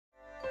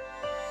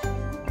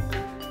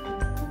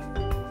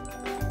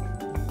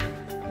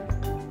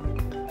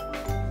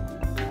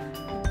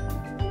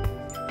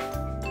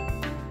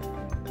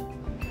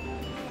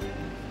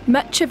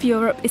Much of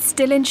Europe is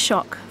still in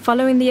shock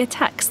following the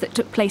attacks that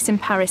took place in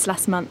Paris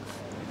last month.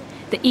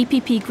 The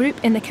EPP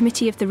Group in the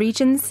Committee of the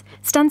Regions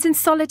stands in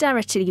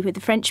solidarity with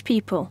the French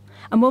people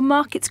and will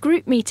mark its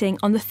group meeting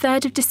on the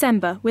 3rd of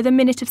December with a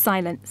minute of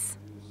silence.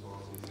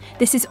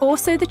 This is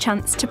also the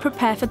chance to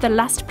prepare for the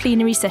last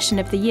plenary session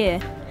of the year,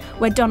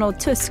 where Donald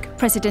Tusk,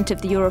 President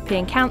of the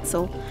European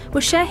Council,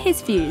 will share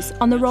his views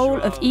on the role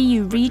of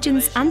EU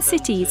regions and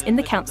cities in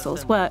the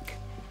Council's work.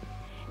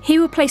 He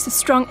will place a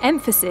strong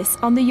emphasis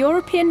on the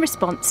European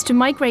response to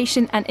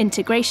migration and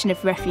integration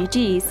of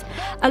refugees,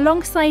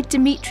 alongside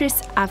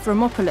Dimitris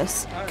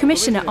Avramopoulos,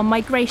 Commissioner on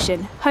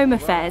Migration, Home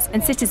Affairs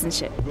and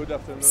Citizenship.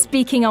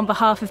 Speaking on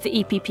behalf of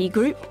the EPP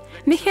Group,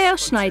 Michael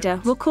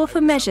Schneider will call for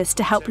measures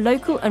to help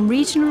local and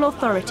regional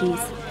authorities,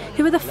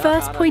 who are the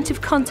first point of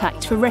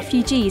contact for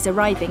refugees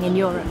arriving in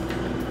Europe.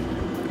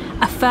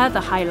 A further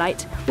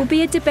highlight will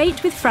be a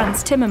debate with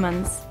Frans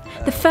Timmermans,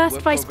 the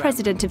first Vice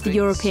President of the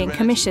European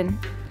Commission.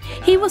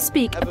 He will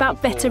speak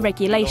about better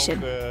regulation.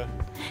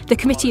 The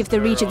Committee of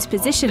the Regions'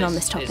 position on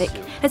this topic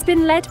has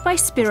been led by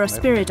Spiro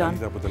Spiridon,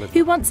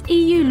 who wants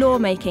EU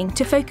lawmaking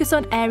to focus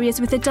on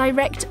areas with a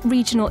direct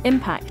regional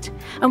impact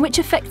and which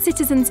affect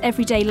citizens'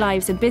 everyday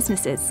lives and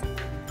businesses.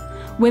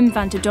 Wim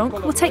van der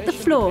Donk will take the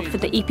floor for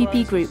the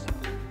EPP Group.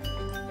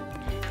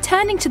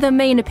 Turning to the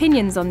main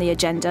opinions on the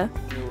agenda,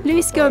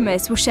 Luis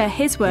Gomez will share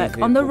his work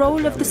on the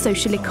role of the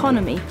social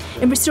economy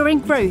in restoring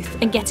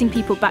growth and getting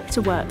people back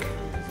to work.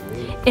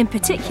 In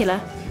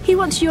particular, he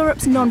wants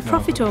Europe's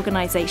non-profit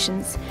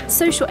organisations,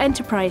 social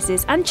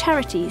enterprises and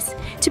charities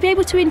to be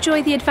able to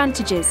enjoy the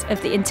advantages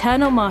of the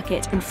internal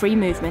market and free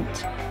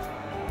movement.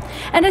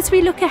 And as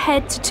we look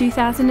ahead to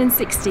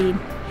 2016,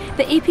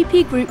 the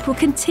EPP Group will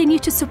continue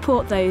to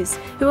support those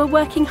who are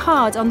working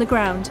hard on the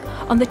ground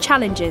on the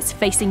challenges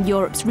facing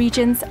Europe's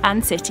regions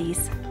and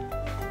cities.